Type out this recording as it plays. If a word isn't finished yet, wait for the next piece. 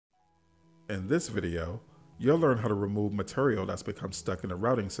In this video, you'll learn how to remove material that's become stuck in the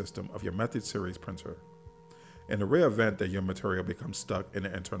routing system of your Method Series printer. In the rare event that your material becomes stuck in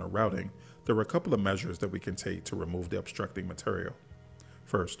the internal routing, there are a couple of measures that we can take to remove the obstructing material.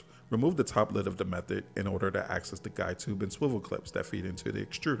 First, remove the top lid of the Method in order to access the guide tube and swivel clips that feed into the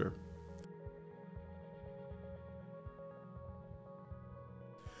extruder.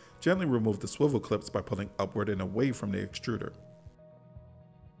 Gently remove the swivel clips by pulling upward and away from the extruder.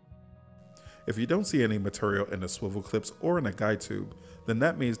 If you don't see any material in the swivel clips or in the guide tube, then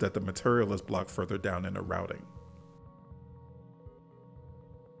that means that the material is blocked further down in the routing.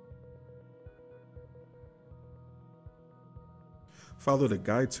 Follow the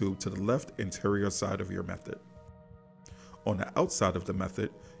guide tube to the left interior side of your Method. On the outside of the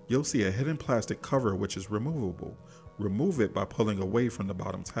Method, you'll see a hidden plastic cover which is removable. Remove it by pulling away from the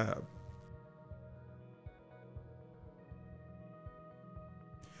bottom tab.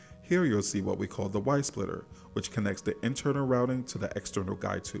 Here you'll see what we call the Y-splitter, which connects the internal routing to the external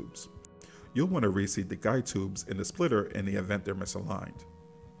guide tubes. You'll want to reseat the guide tubes in the splitter in the event they're misaligned.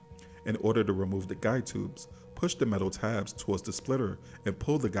 In order to remove the guide tubes, push the metal tabs towards the splitter and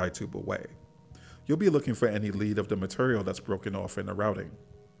pull the guide tube away. You'll be looking for any lead of the material that's broken off in the routing.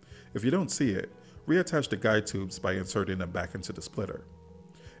 If you don't see it, reattach the guide tubes by inserting them back into the splitter.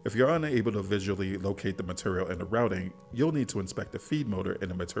 If you're unable to visually locate the material in the routing, you'll need to inspect the feed motor in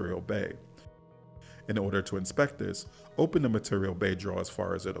the material bay. In order to inspect this, open the material bay drawer as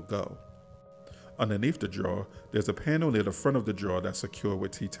far as it'll go. Underneath the drawer, there's a panel near the front of the drawer that's secured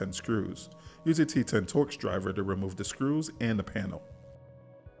with T10 screws. Use a T10 Torx driver to remove the screws and the panel.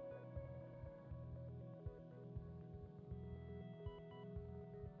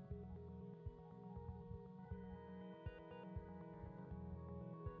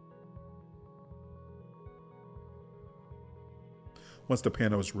 Once the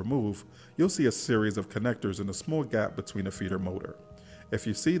panel is removed, you'll see a series of connectors in a small gap between the feeder motor. If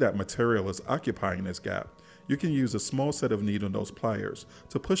you see that material is occupying this gap, you can use a small set of needle nose pliers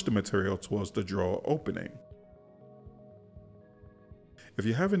to push the material towards the drawer opening. If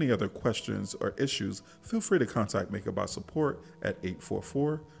you have any other questions or issues, feel free to contact MakerBot support at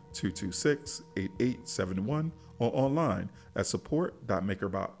 844-226-8871 or online at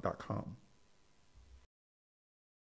support.makerbot.com.